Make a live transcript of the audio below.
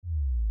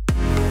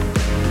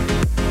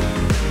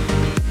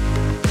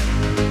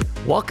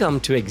Welcome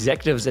to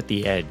Executives at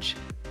the Edge,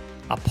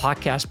 a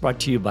podcast brought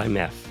to you by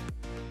MEF.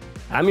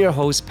 I'm your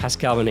host,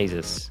 Pascal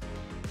Menezes.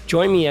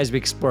 Join me as we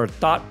explore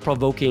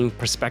thought-provoking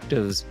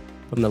perspectives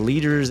from the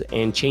leaders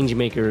and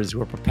changemakers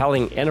who are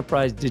propelling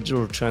enterprise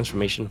digital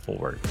transformation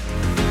forward.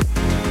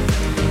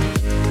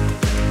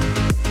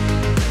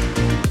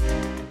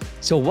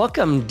 So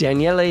welcome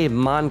Daniele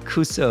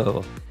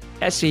Mancuso,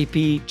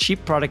 SVP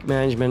Chief Product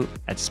Management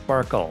at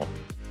Sparkle,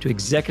 to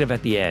Executive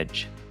at the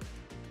Edge.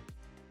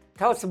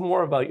 Tell us some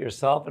more about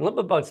yourself and a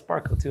little bit about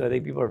Sparkle too. I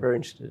think people are very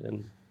interested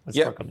in what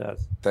Sparkle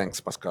does. Thanks,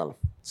 Pascal.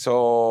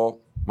 So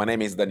my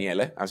name is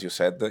Daniele, as you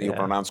said. You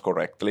pronounced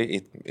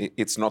correctly.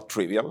 It's not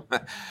trivial.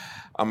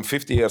 I'm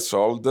 50 years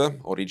old,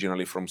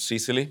 originally from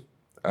Sicily,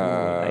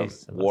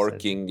 Nice.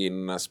 working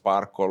in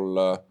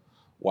Sparkle,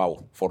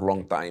 for a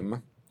long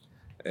time.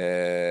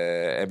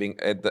 Having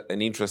had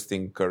an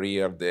interesting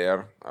career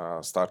there,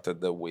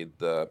 started with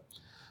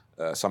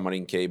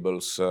submarine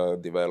cables,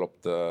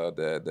 developed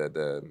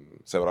the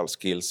several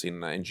skills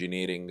in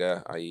engineering.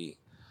 I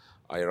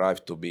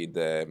arrived to be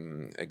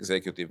the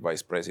executive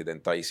vice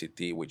president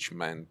ICT, which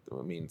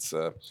means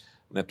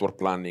network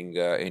planning,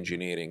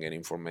 engineering, and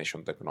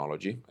information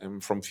technology.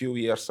 And from few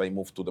years, I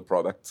moved to the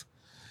product.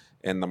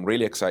 And I'm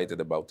really excited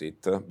about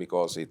it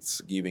because it's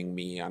giving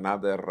me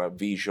another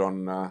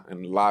vision,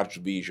 and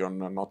large vision,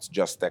 not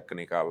just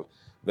technical,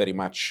 very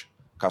much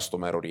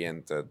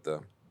customer-oriented.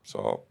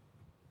 So,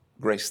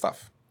 great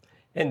stuff.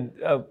 And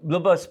a little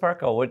about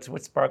Sparkle.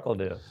 What's Sparkle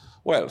do?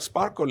 Well,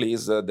 Sparkle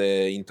is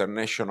the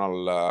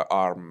international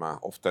arm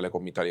of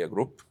Telecom Italia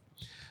Group.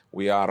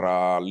 We are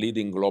a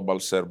leading global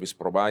service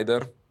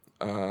provider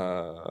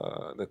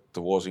that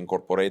was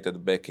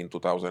incorporated back in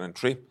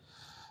 2003.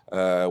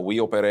 We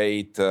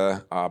operate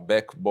a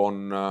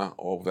backbone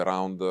of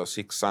around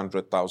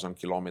 600,000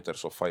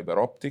 kilometers of fiber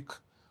optic,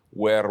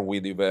 where we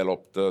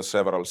developed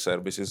several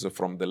services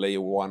from the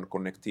layer 1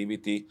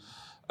 connectivity.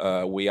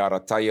 We are a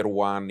tier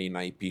 1 in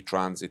IP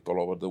transit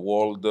all over the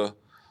world.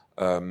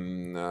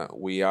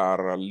 We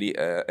are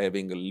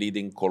having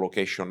leading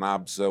colocation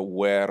hubs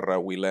where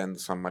we land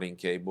submarine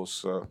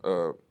cables,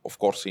 of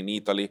course in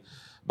Italy,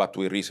 but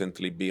we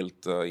recently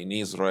built in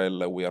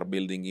Israel. We are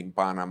building in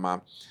Panama.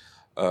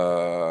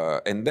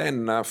 And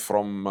then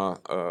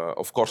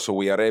of course,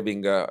 we are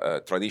having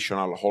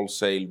traditional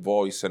wholesale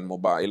voice and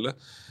mobile.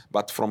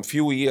 But from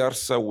few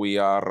years, we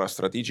are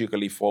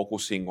strategically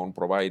focusing on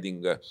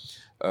providing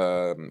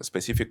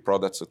specific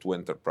products to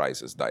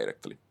enterprises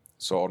directly.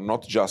 So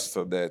not just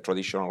the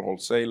traditional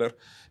wholesaler,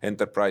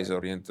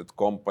 enterprise-oriented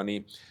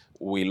company.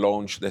 We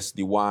launched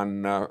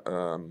SD-WAN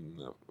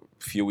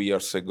few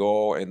years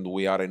ago, and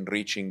we are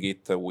enriching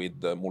it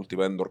with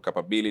multi-vendor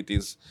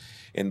capabilities.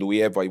 And we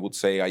have, I would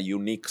say, a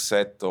unique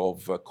set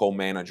of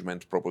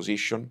co-management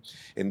proposition.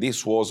 And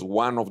this was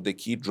one of the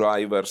key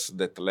drivers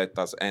that let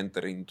us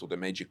enter into the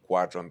Magic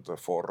Quadrant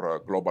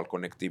for global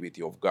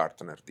connectivity of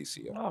Gartner this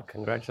year. Oh,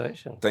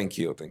 congratulations. Thank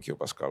you,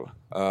 Pascal.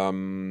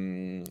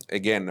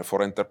 Again,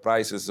 for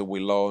enterprises, we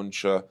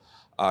launched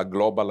a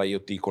global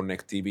IoT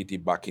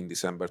connectivity back in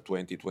December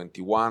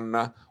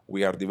 2021.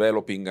 We are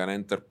developing an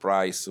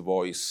enterprise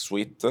voice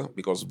suite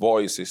because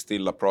voice is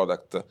still a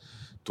product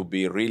to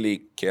be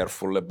really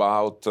careful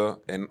about.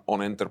 And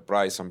on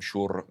enterprise, I'm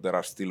sure there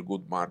are still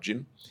good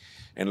margin.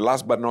 And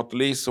last but not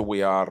least,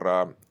 we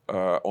are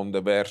on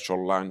the verge of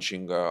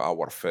launching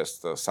our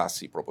first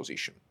SASE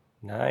proposition.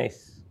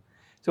 Nice.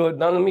 So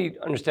now let me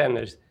understand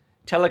this.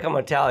 Telecom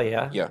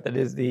Italia, that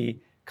is the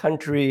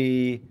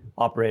country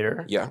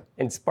operator. Yeah.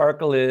 And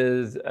Sparkle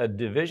is a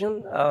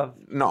division of?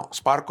 No,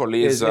 Sparkle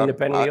is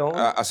independently owned?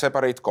 A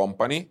separate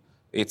company.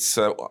 It's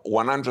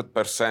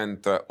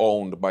 100%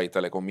 owned by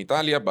Telecom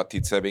Italia, but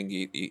it's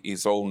having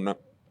its own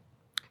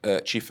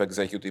chief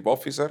executive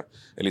officer.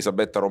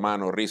 Elisabetta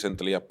Romano,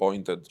 recently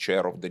appointed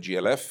chair of the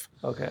GLF.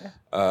 Okay.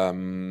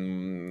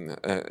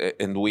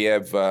 And we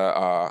have,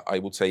 I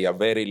would say, a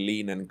very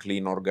lean and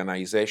clean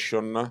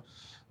organization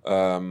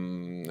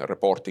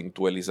reporting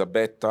to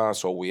Elisabetta.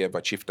 So we have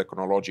a chief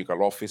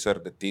technological officer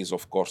that is,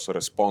 of course,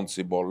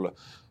 responsible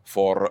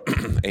for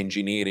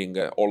engineering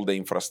all the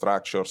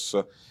infrastructures,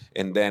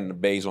 and then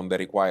based on the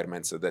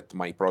requirements that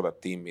my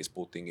product team is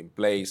putting in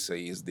place,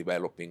 is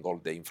developing all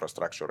the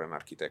infrastructure and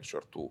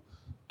architecture to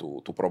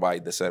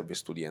provide the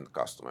service to the end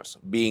customers,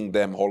 being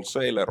them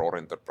wholesaler or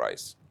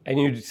enterprise. And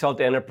you sell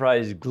to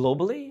enterprise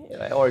globally,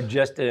 or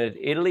just in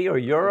Italy or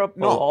Europe,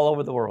 or all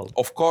over the world?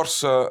 Of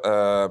course,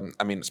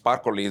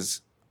 Sparkle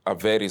is a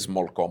very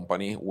small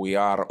company. We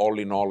are all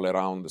in all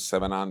around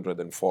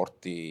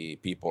 740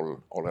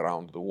 people all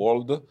around the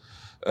world.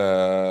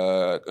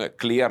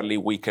 Clearly,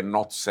 we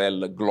cannot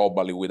sell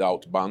globally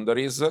without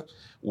boundaries.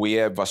 We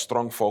have a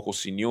strong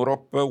focus in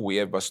Europe. We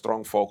have a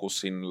strong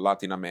focus in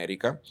Latin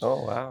America.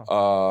 Oh,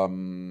 wow.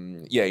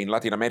 In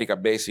Latin America,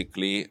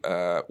 basically,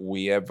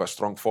 we have a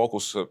strong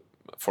focus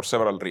for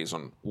several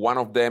reasons. One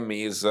of them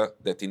is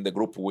that in the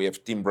group we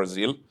have Team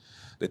Brazil,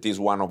 that is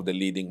one of the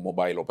leading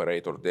mobile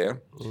operator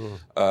there.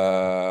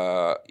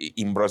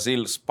 In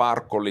Brazil,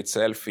 Sparkle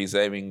itself is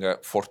having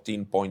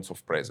 14 points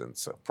of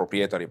presence,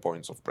 proprietary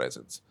points of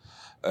presence.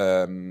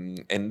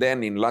 And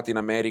then in Latin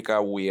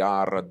America, we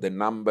are the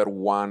number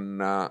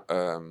one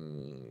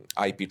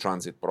IP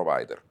transit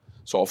provider.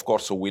 So of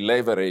course, we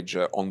leverage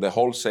on the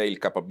wholesale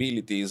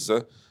capabilities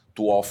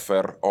to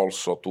offer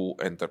also to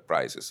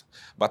enterprises.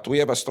 But we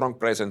have a strong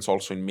presence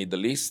also in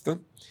Middle East.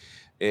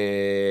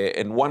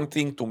 And one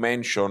thing to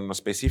mention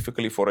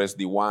specifically for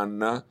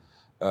SD-WAN,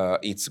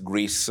 it's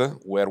Greece,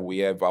 where we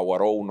have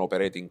our own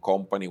operating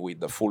company with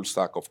the full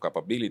stack of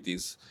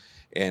capabilities.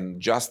 And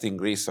just in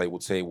Greece, I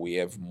would say we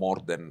have more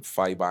than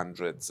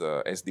 500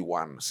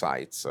 SD-WAN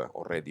sites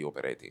already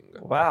operating.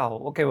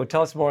 Wow. Okay. Well,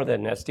 tell us more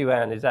then.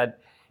 SD-WAN, is that,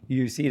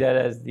 you see that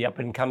as the up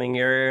and coming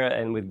area,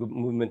 and with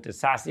movement to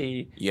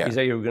SASE, Yeah. You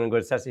say you're going to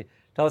go to SASE.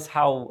 Tell us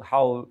how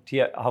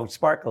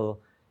Sparkle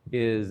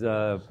is.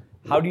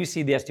 How do you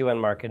see the SD-WAN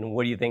market, and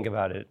what do you think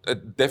about it?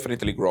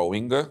 Definitely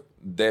growing.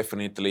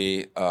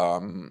 Definitely,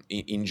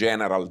 in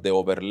general, the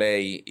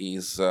overlay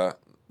is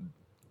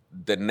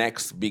the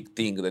next big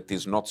thing that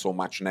is not so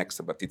much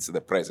next, but it's the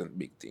present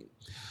big thing.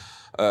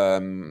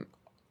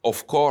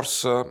 Of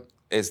course,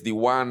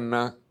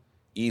 SD-WAN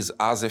is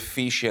as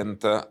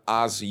efficient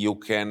as you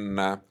can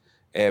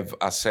have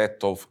a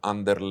set of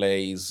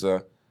underlays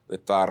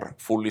that are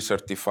fully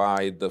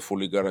certified,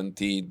 fully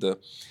guaranteed.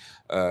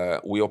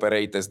 We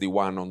operate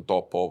SD-WAN on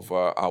top of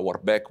our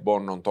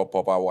backbone, on top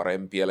of our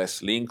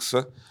MPLS links,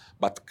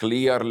 but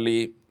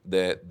clearly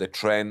the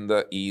trend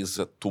is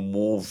to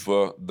move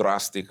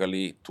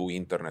drastically to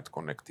internet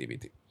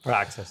connectivity. For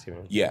access, you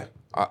mean? Yeah,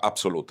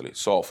 absolutely.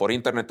 So for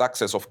internet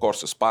access, of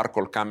course,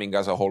 Sparkle coming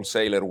as a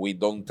wholesaler, we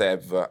don't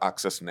have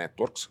access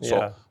networks. Yeah.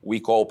 So we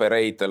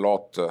cooperate a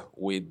lot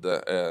with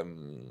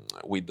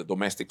the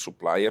domestic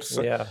suppliers.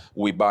 Yeah.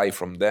 We buy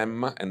from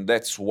them, and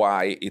that's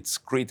why it's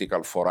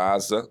critical for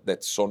us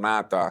that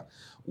Sonata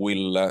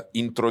will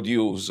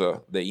introduce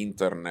the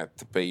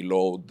internet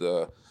payload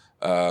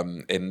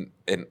and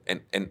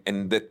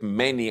that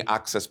many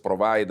access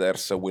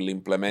providers will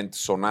implement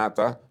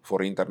Sonata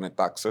for internet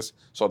access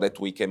so that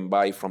we can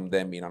buy from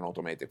them in an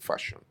automated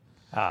fashion.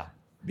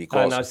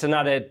 Because now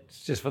Sonata,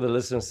 just for the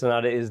listeners,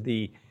 Sonata is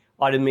the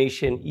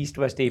automation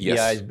east-west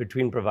APIs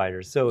between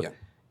providers. So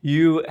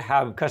you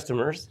have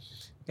customers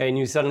and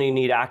you suddenly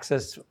need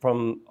access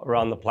from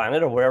around the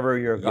planet or wherever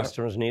your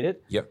customers need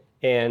it.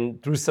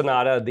 And through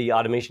Sonata, the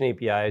automation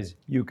APIs,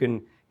 you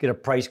can get a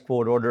price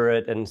quote, order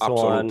it, and so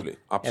on,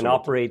 and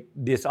operate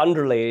these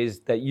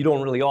underlays that you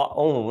don't really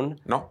own.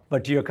 No.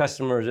 But to your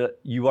customers,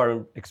 you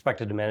are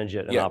expected to manage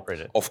it and operate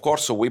it. Of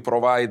course, we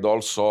provide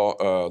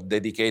also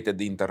dedicated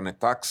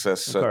internet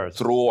access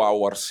through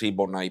our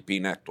Seaborn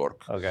IP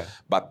network.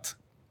 But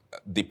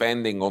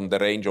depending on the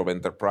range of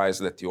enterprise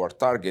that you are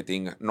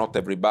targeting, not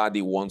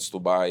everybody wants to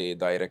buy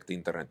direct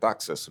internet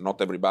access. Not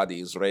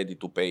everybody is ready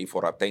to pay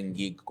for a 10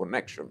 gig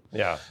connection.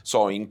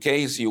 So in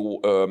case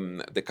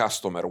the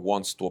customer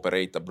wants to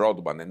operate a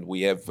broadband, and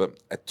we have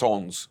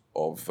tons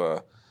of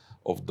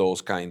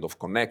those kind of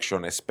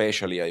connection,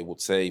 especially I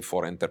would say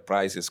for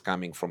enterprises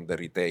coming from the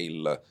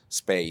retail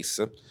space,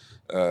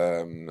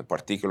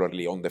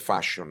 particularly on the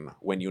fashion,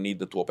 when you need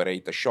to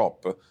operate a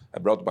shop, a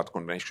broadband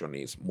connection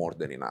is more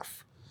than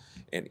enough.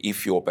 And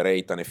if you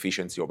operate an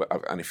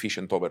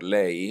efficient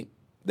overlay,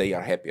 they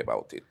are happy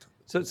about it.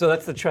 So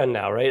that's the trend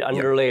now, right?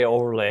 Underlay,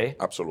 overlay.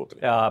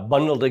 Absolutely.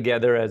 Bundled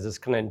together as this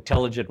kind of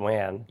intelligent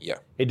WAN.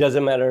 It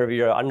doesn't matter if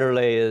your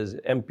underlay is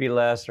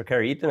MPLS or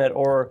carry Ethernet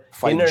or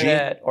 5G.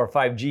 Internet or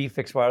 5G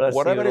fixed wireless.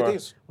 Whatever it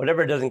is.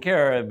 Whatever, it doesn't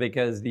care,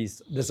 because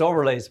this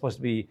overlay is supposed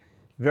to be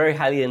very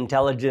highly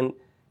intelligent,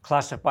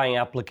 classifying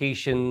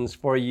applications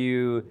for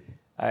you,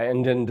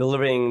 and then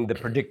delivering the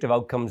predictive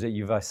outcomes that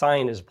you've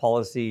assigned as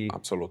policy.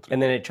 Absolutely.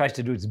 And then it tries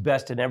to do its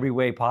best in every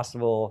way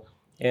possible.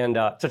 And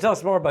so tell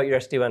us more about your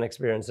SD-WAN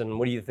experience, and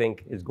what do you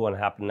think is going to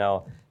happen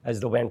now as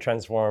the WAN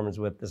transforms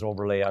with this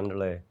overlay,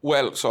 underlay?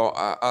 Well, so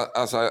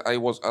as I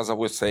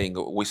was saying,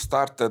 we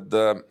started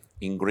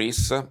in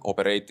Greece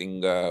operating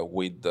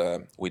with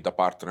a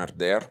partner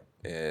there.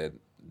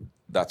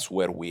 That's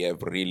where we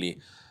have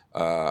really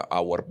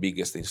our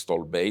biggest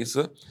install base.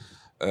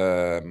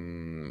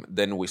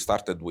 Then we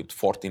started with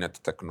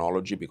Fortinet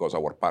technology because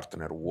our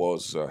partner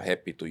was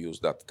happy to use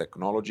that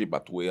technology,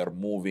 but we are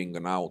moving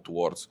now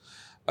towards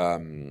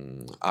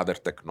other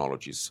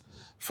technologies.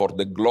 For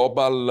the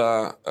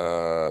global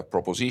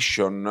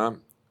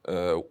proposition,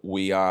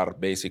 we are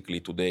basically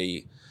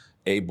today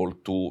able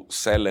to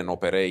sell and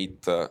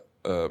operate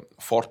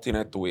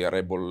Fortinet. We are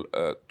able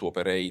to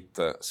operate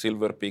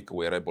Silver Peak.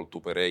 We are able to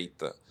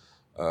operate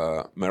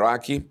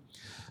Meraki.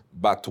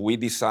 But we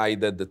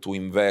decided to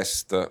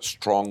invest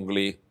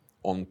strongly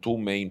on two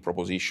main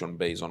propositions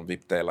based on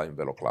Viptela and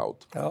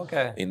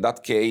VeloCloud. In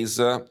that case,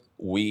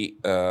 we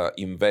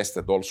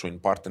invested also in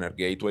partner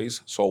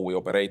gateways. So we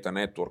operate a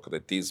network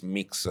that is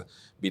mixed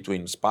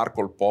between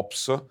Sparkle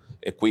POPs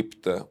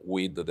equipped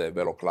with the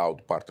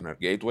VeloCloud partner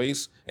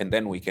gateways, and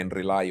then we can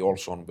rely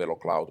also on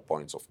VeloCloud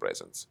points of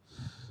presence.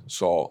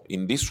 So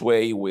in this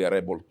way, we are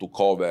able to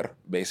cover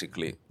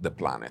basically the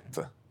planet.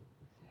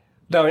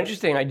 No,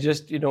 interesting. I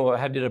just, did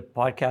a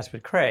podcast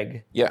with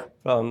Craig. Yeah.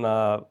 From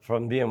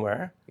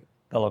VMware,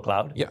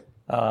 VeloCloud. Yeah.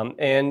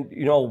 And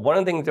one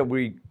of the things that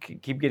we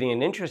keep getting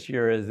an interest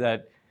here is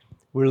that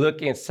we're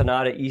looking at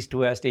Sonata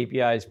East-West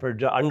APIs for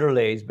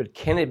underlays, but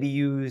can it be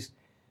used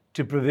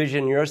to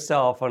provision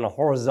yourself on a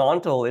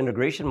horizontal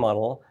integration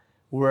model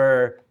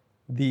where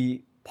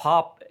the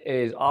POP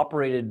is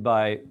operated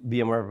by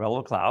VMware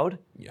VeloCloud,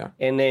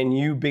 and then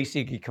you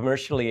basically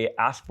commercially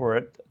ask for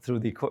it through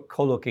the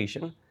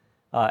co-location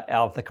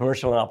of the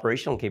commercial and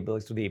operational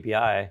capabilities through the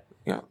API.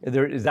 Yeah.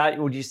 Is that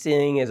what you're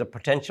seeing as a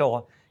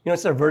potential,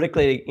 instead of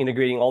vertically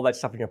integrating all that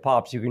stuff in your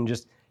POPs, you can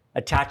just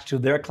attach to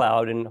their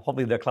cloud, and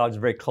hopefully their cloud is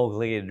very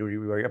closely to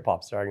where your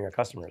POPs are and your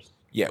customers.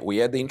 Yeah, we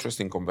had an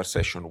interesting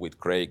conversation with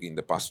Craig in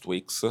the past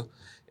weeks,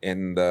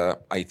 and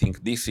I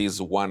think this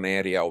is one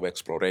area of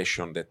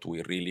exploration that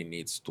we really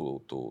need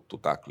to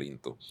tackle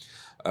into.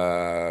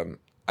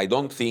 I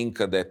don't think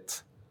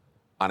that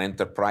an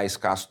enterprise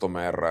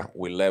customer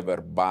will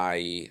ever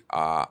buy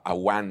a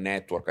WAN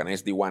network, an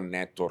SD-WAN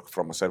network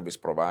from a service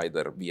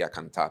provider via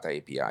Cantata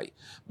API.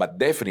 But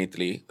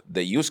definitely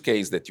the use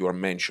case that you are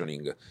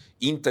mentioning,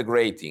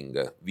 integrating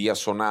via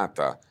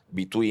Sonata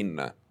between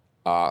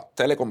a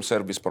telecom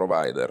service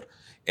provider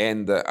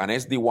and an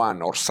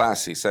SD-WAN or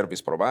SASE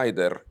service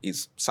provider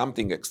is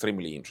something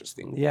extremely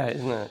interesting. Yeah,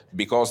 isn't it?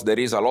 Because there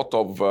is a lot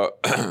of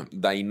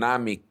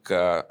dynamic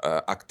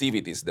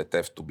activities that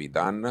have to be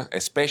done,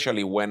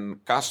 especially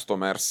when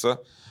customers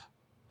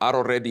are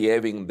already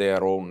having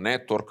their own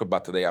network,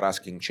 but they are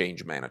asking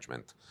change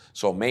management.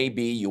 So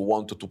maybe you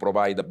want to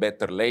provide a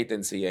better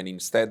latency, and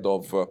instead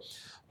of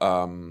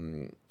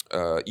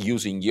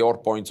using your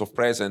points of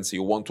presence,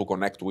 you want to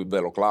connect with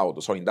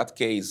VeloCloud. So in that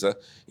case,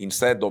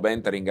 instead of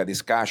entering a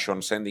discussion,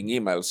 sending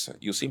emails,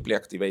 you simply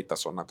activate a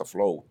Sonata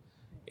flow.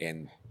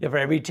 And for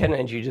every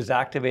tenant, you just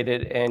activate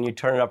it and you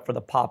turn it up for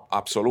the POP.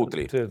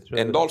 Absolutely.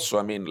 And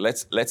also,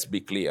 let's be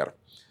clear.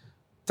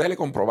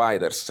 Telecom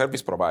providers,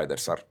 service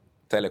providers are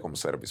telecom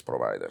service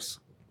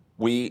providers.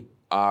 We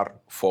are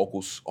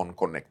focused on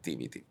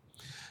connectivity.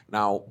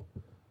 Now,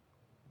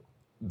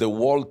 the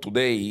world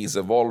today is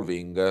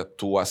evolving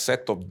to a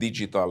set of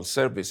digital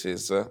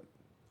services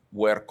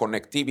where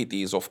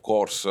connectivity is, of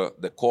course,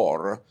 the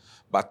core,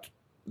 but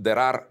there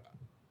are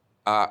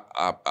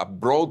a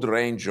broad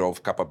range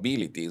of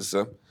capabilities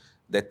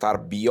that are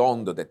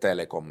beyond the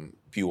telecom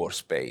pure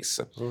space.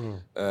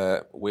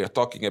 We are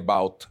talking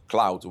about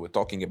cloud, we're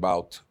talking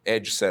about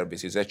edge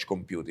services, edge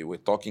computing, we're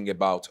talking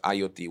about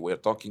IoT, we're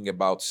talking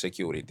about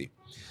security.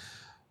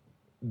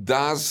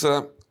 Does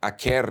a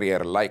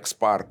carrier like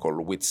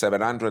Sparkle with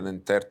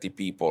 730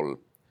 people,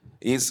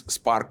 is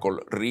Sparkle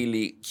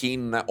really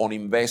keen on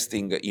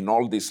investing in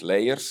all these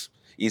layers?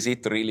 Is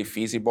it really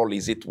feasible?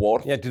 Is it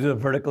worth? Yeah, to do a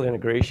vertical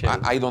integration.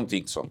 I don't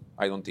think so.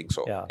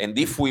 Yeah. And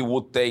if we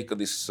would take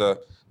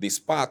this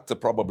path,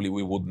 probably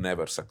we would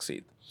never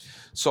succeed.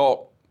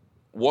 So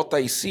what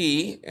I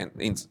see, and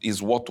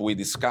is what we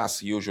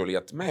discuss usually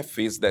at MEF,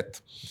 is that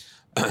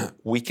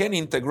we can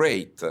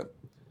integrate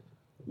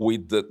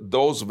with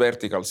those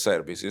vertical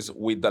services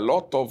with a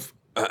lot of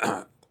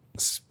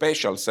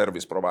special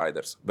service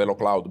providers,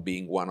 VeloCloud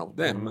being one of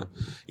them,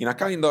 in a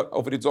kind of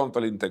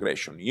horizontal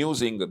integration,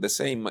 using the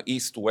same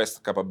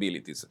east-west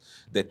capabilities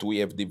that we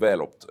have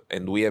developed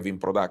and we have in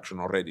production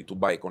already to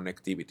buy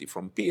connectivity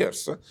from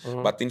peers.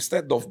 But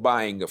instead of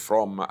buying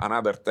from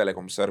another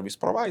telecom service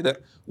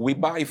provider, we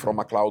buy from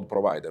a cloud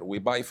provider, we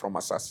buy from a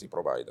SASE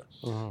provider.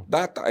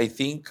 That, I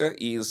think,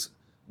 is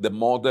the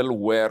model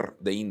where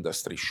the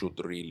industry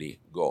should really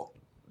go.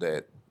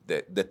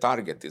 The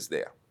target is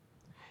there.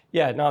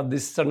 Yeah, now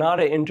this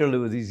Sonata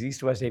interlude, these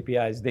East-West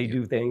APIs, they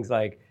do things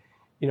like,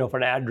 for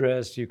an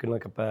address, you can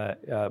look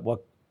up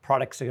what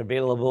products are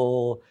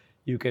available,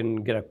 you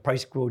can get a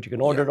price quote, you can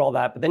order all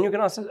that, but then you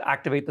can also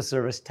activate the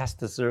service, test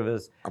the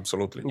service.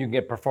 Absolutely. You can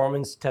get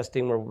performance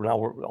testing, we're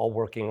all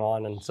working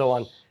on, and so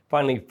on.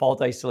 Finally,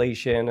 fault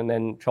isolation, and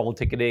then trouble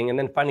ticketing, and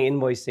then finally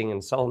invoicing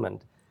and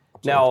settlement.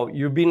 Now,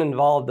 you've been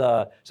involved,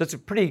 so it's a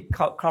pretty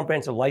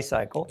comprehensive life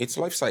cycle. It's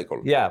life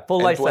cycle. Yeah, full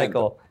life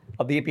cycle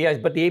of the APIs.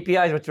 But the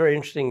APIs, what's very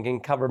interesting, can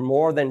cover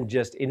more than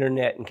just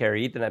internet and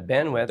carry Ethernet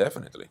bandwidth.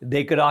 Definitely.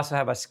 They could also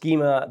have a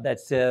schema that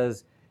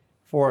says,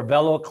 for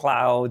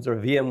VeloCloud's or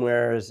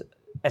VMware's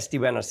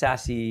SD-WAN or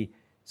SASE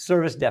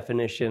service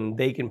definition,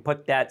 they can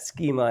put that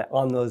schema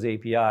on those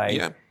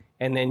APIs.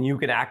 And then you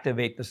can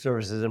activate the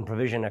services and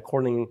provision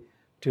according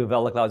to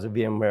VeloCloud's or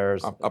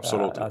VMware's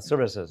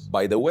services.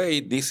 By the way,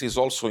 this is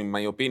also, in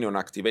my opinion,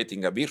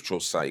 activating a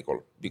virtuous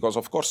cycle, because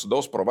of course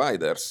those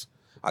providers,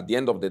 at the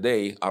end of the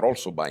day, are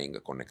also buying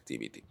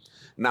connectivity.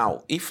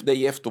 Now, if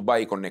they have to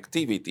buy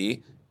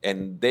connectivity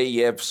and they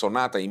have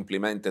Sonata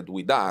implemented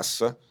with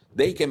us,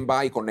 they can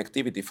buy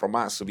connectivity from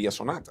us via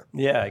Sonata.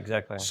 Yeah,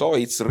 exactly. So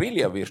it's really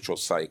a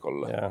virtuous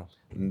cycle. Yeah.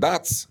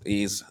 That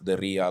is the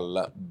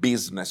real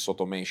business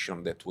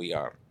automation that we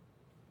are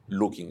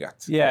looking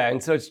at. Yeah,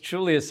 and so it's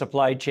truly a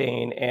supply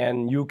chain,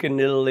 and you can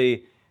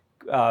literally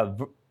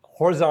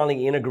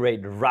horizontally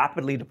integrate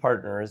rapidly to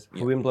partners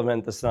who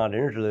implement the Sonata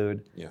interlude,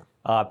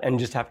 and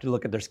just have to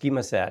look at their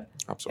schema set.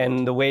 Absolutely.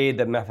 And the way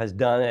that MEF has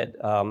done it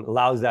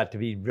allows that to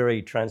be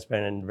very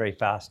transparent and very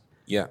fast.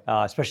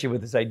 Especially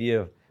with this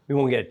idea of, we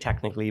won't get it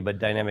technically, but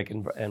dynamic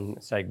and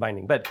static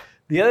binding. But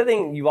the other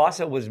thing you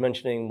also was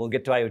mentioning, we'll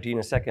get to IoT in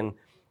a second,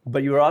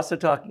 but you were also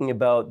talking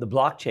about the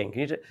blockchain.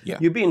 Can you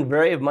you've been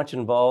very much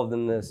involved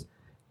in this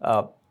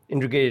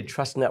integrated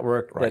trust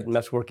network that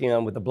MEF's working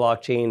on with the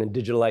blockchain and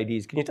digital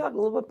IDs. Can you talk a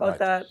little bit about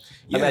that?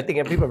 I mean, I think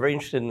people are very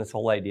interested in this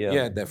whole idea.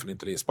 Yeah,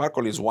 definitely.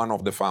 Sparkle is one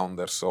of the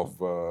founders of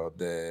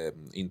the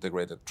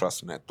integrated trust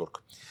network.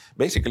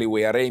 Basically,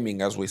 we are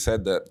aiming, as we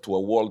said, to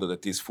a world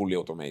that is fully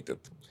automated.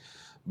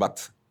 But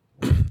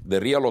the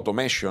real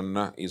automation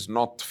is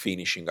not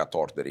finishing at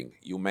ordering.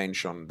 You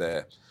mentioned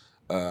the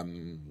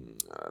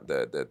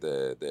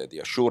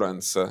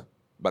assurance,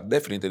 but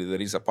definitely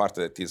there is a part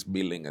that is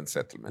billing and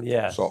settlement.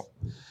 So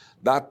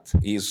that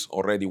is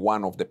already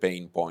one of the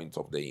pain points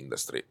of the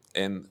industry.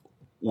 And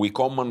we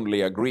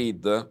commonly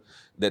agreed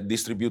that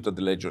distributed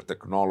ledger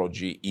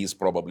technology is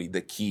probably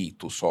the key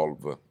to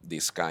solve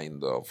this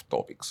kind of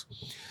topics.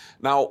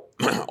 Now,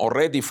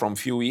 already from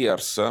few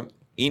years,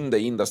 in the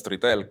industry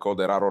telco,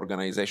 there are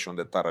organizations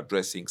that are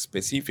addressing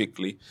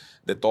specifically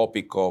the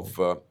topic of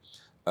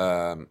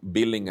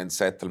billing and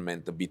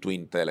settlement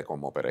between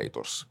telecom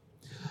operators.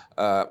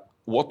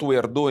 What we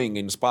are doing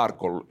in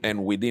Sparkle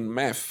and within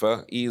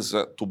MEF is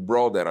to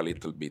broaden a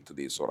little bit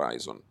this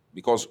horizon,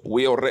 because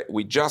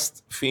we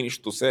just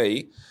finished to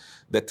say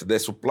that the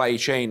supply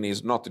chain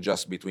is not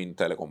just between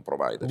telecom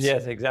providers.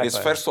 Yes, exactly. It's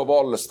first of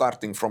all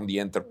starting from the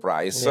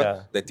enterprise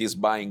that is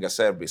buying a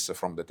service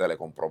from the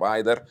telecom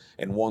provider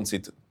and wants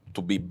it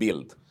to be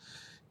built.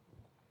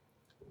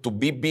 To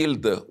be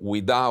built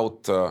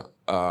without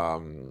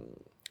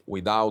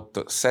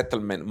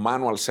settlement,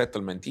 manual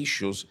settlement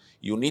issues,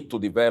 you need to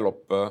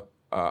develop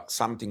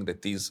something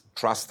that is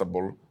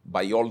trustable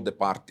by all the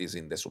parties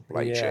in the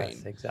supply chain.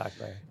 Yes,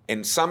 exactly.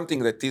 And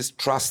something that is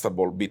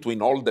trustable between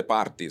all the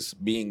parties,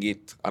 being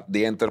it at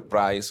the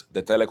enterprise,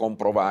 the telecom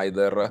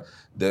provider,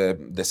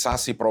 the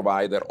SASE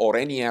provider, or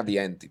any other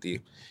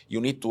entity, you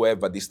need to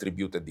have a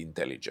distributed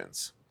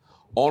intelligence.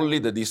 Only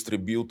the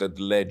distributed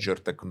ledger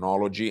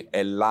technology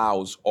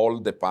allows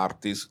all the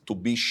parties to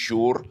be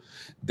sure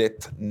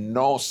that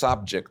no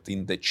subject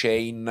in the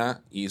chain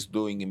is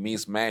doing a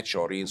mismatch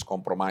or is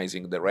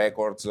compromising the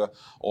records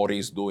or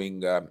is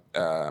doing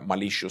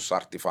malicious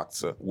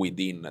artifacts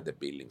within the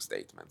billing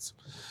statements.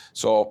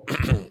 So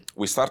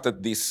we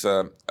started this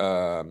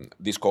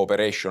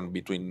cooperation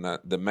between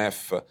the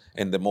MEF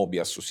and the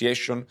MOBI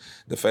Association.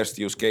 The first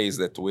use case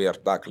that we are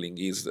tackling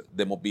is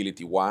the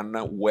mobility one,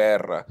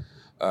 where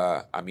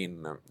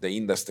the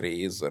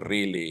industry is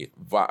really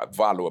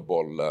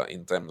valuable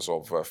in terms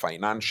of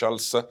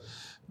financials,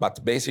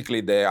 but basically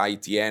the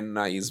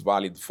ITN is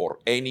valid for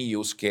any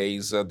use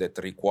case that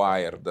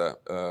required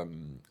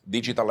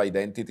digital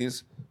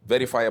identities,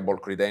 verifiable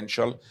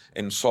credential,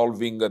 and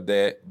solving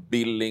the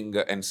billing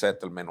and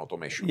settlement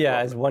automation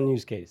problem. As one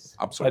use case.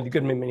 Absolutely. But it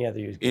could be many other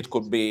use cases. It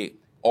could be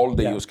all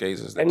the use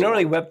cases. And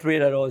normally Web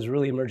 3.0 is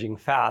really emerging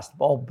fast,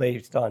 all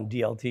based on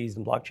DLTs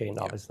and blockchain,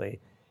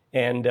 obviously.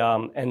 And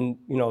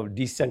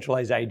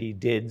decentralized ID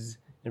DIDs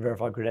and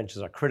verified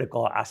credentials are a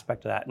critical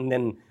aspect of that. And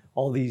then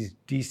all these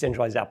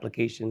decentralized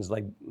applications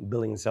like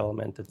billing and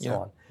settlement and so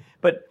on.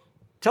 But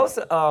tell us,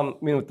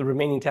 with the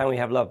remaining time we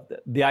have left,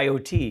 the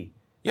IoT.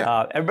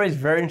 Everybody's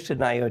very interested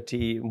in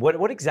IoT.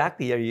 What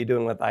exactly are you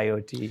doing with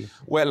IoT?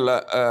 Well,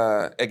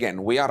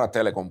 again, we are a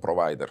telecom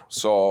provider.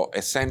 So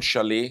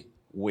essentially,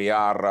 we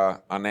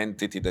are an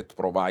entity that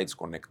provides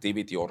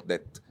connectivity or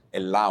that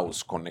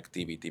allows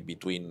connectivity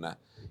between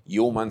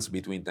humans,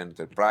 between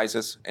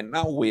enterprises, and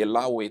now we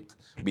allow it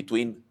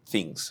between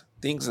things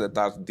that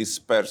are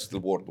dispersed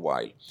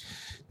worldwide.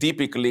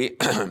 Typically,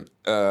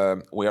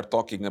 we are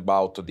talking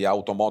about the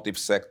automotive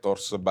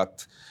sectors,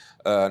 but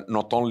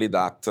not only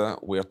that,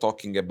 we are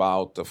talking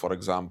about, for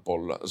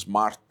example,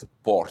 smart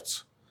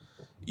ports.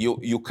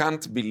 You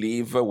can't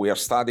believe, we are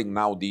studying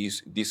now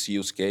this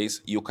use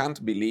case, you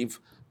can't believe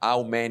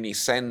how many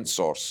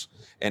sensors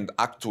and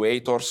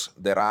actuators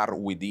there are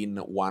within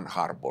one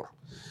harbor.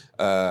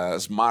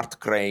 Smart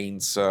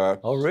cranes.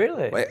 Oh,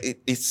 really?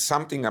 It's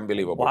something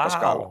unbelievable,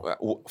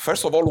 Pascal.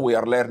 First of all, we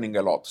are learning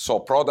a lot.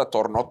 So product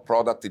or not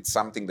product, it's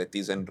something that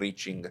is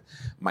enriching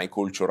my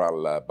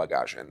cultural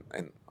baggage.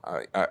 And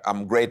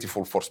I'm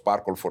grateful for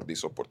Sparkle for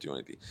this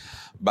opportunity.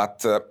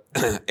 But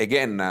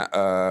again,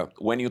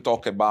 when you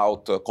talk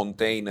about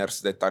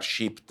containers that are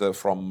shipped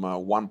from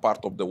one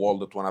part of the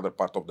world to another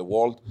part of the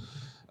world,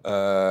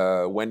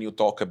 when you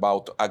talk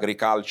about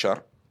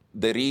agriculture,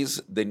 there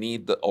is the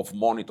need of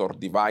monitor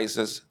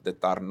devices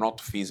that are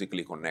not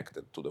physically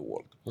connected to the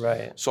world.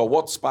 Right. So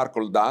what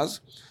Sparkle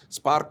does,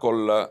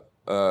 Sparkle,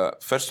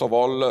 first of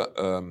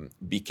all,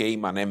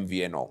 became an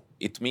MVNO.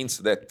 It means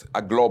that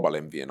a global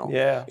MVNO.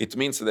 Yeah. It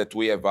means that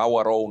we have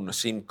our own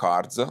SIM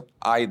cards,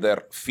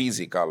 either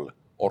physical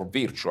or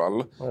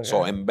virtual,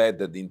 so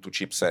embedded into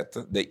chipset,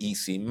 the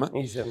eSIM,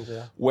 eSIMs,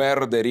 yeah.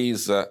 where there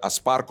is a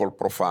Sparkle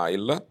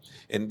profile,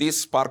 and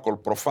this Sparkle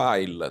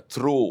profile,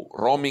 through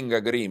roaming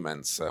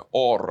agreements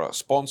or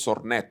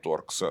sponsor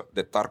networks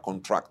that are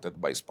contracted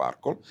by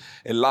Sparkle,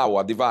 allow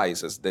a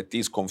devices that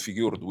is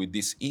configured with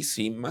this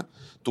eSIM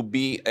to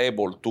be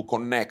able to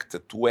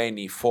connect to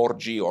any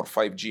 4G or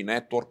 5G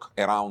network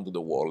around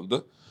the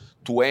world,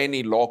 to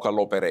any local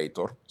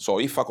operator. So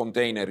if a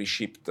container is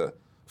shipped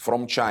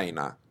from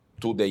China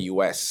to the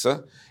US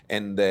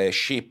and the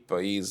ship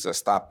is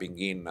stopping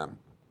in,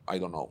 I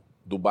don't know,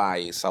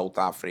 Dubai, South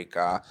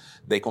Africa,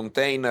 the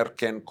container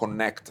can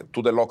connect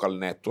to the local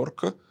network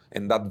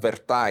and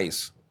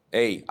advertise,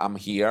 hey, I'm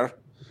here,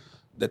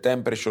 the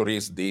temperature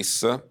is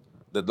this,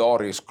 the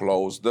door is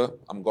closed,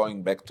 I'm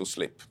going back to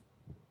sleep.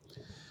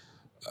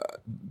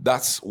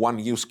 That's one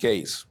use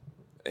case.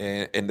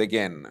 And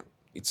again,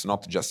 it's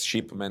not just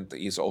shipment,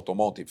 it's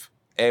automotive.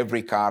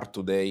 Every car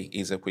today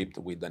is equipped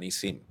with an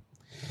eSIM.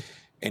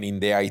 And in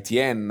the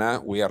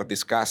ITN, we are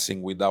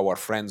discussing with our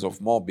friends of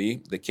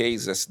Mobi the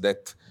cases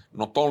that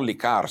not only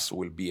cars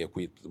will be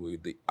equipped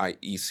with the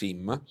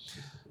eSIM,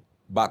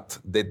 but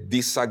the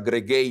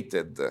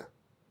disaggregated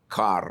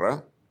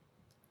car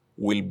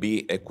will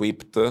be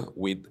equipped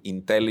with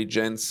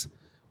intelligence,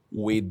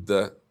 with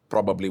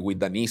probably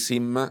with an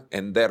eSIM,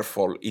 and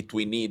therefore it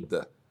will need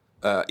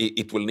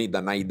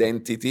an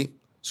identity.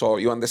 So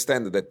you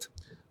understand that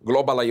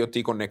global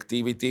IoT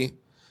connectivity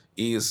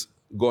is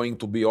going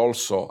to be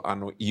also a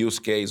use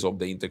case of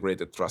the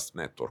integrated trust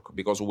network,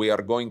 because we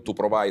are going to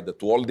provide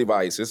to all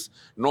devices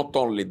not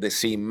only the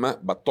SIM,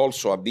 but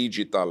also a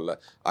digital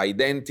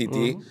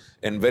identity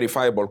and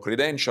verifiable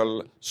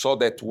credential, so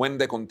that when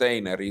the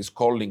container is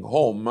calling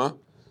home,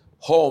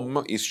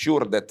 home is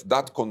sure that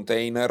that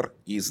container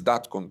is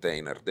that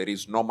container. There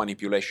is no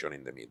manipulation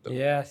in the middle.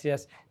 Yes,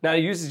 yes. Now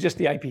it uses just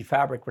the IP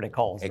fabric when it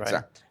calls, right?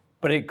 Exactly.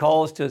 But it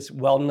calls to its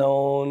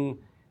well-known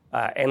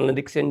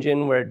analytics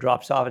engine where it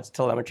drops off its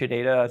telemetry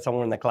data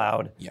somewhere in the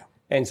cloud. Yeah.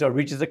 And so it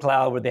reaches the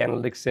cloud where the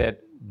analytics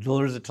sit,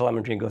 delivers the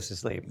telemetry and goes to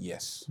sleep.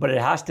 Yes. But it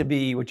has to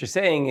be, what you're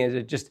saying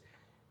is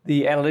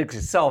the analytics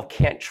itself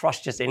can't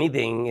trust just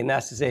anything, and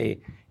that's to say,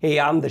 hey,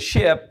 I'm the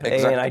ship,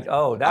 exactly.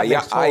 and that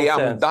makes total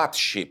sense. Am that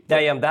ship. I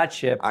am that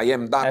ship. I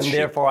am that and ship. And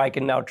therefore I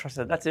can now trust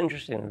it. That's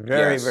interesting.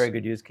 Very, yes. very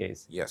good use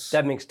case. Yes.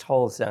 That makes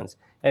total sense.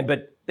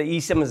 But the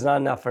eSIM is not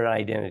enough for an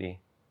identity.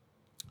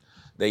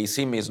 The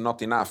eSIM is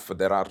not enough.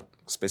 There are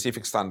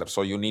specific standards,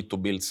 so you need to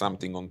build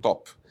something on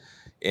top.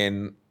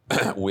 And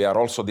we are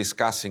also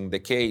discussing the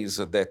case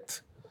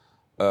that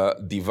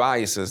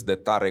devices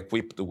that are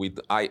equipped with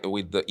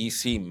the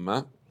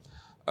eSIM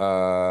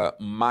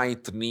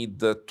might need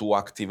to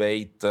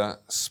activate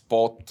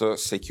spot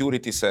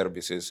security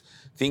services.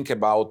 Think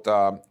about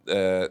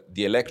the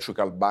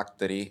electrical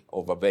battery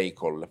of a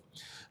vehicle.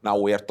 Now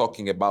we are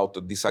talking about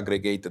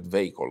disaggregated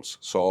vehicles.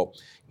 So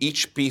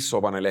each piece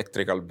of an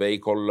electrical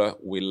vehicle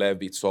will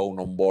have its own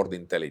onboard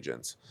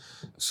intelligence.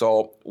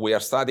 So we are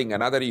studying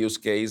another use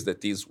case,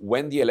 that is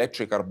when the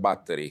electrical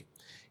battery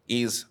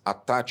is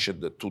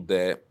attached to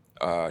the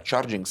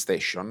charging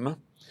station,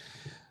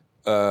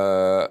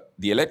 the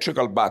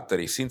electrical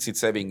battery, since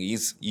it's having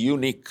its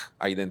unique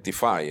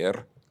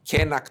identifier,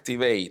 can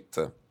activate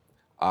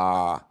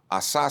a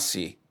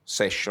SASE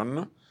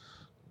session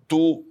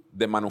to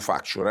the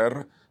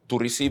manufacturer to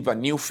receive a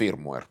new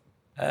firmware.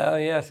 Oh,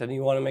 yes, and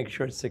you want to make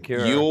sure it's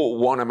secure. You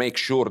want to make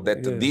sure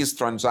that this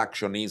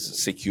transaction is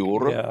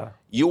secure. Yeah.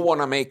 You want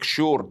to make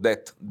sure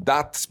that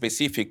that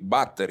specific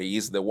battery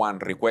is the one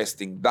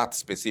requesting that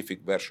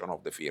specific version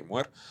of the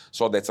firmware.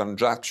 So the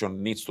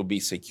transaction needs to be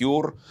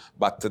secure,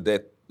 but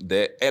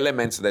the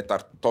elements that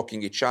are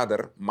talking each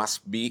other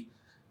must be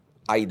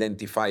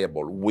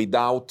identifiable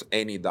without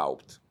any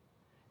doubt.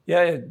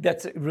 Yeah,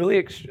 that's really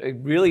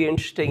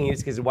interesting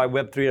use case of why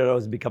Web 3.0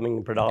 is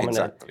becoming predominant.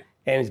 Exactly.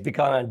 And it's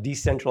become on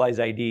decentralized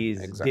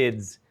IDs, exactly.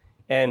 DIDs,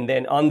 and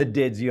then on the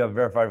DIDs you have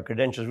verified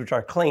credentials, which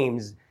are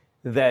claims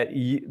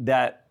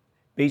that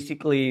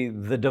basically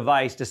the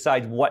device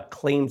decides what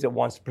claims it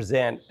wants to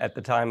present at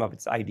the time of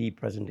its ID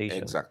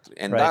presentation. Exactly,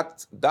 and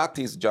right? that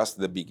is just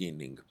the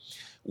beginning.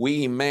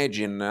 We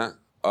imagine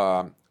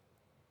the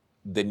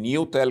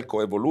new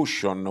telco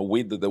evolution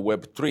with the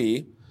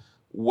Web3,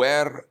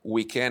 where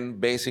we can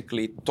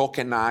basically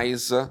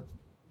tokenize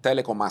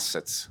telecom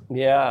assets,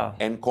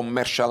 and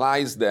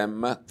commercialize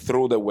them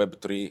through the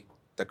Web3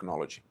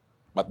 technology.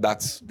 But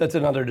that's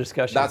another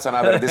discussion. That's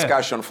another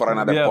discussion for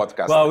another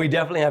podcast. Well, we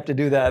definitely have to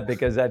do that,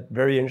 because that's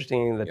very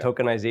interesting, the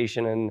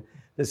tokenization and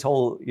this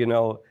whole,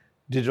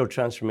 digital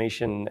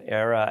transformation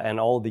era, and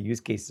all the use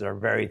cases are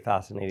very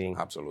fascinating.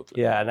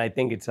 Absolutely. Yeah, and I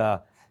think it's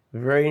a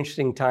very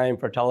interesting time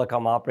for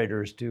telecom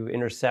operators to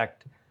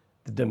intersect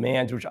the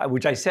demands,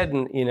 which I said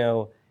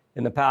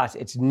in the past,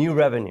 it's new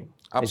revenue.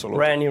 Absolutely. It's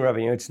brand new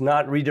revenue. It's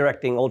not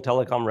redirecting old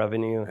telecom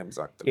revenue.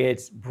 Exactly.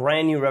 It's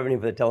brand new revenue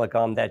for the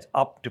telecom that's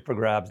up for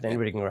grabs, and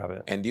anybody can grab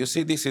it. And you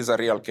see, this is a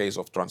real case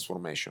of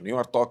transformation. You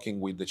are talking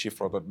with the chief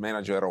product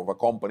manager of a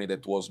company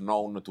that was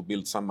known to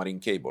build submarine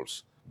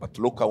cables. But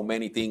look how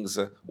many things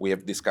we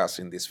have discussed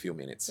in these few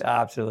minutes.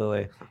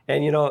 Absolutely.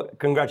 And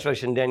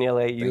congratulations,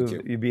 Daniele.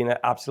 You've been an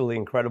absolutely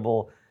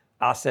incredible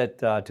asset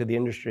to the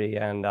industry.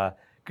 And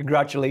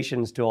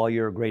congratulations to all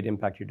your great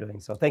impact you're doing.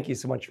 So thank you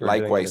so much for doing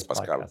this Likewise,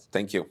 Pascal. podcast.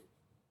 Thank you.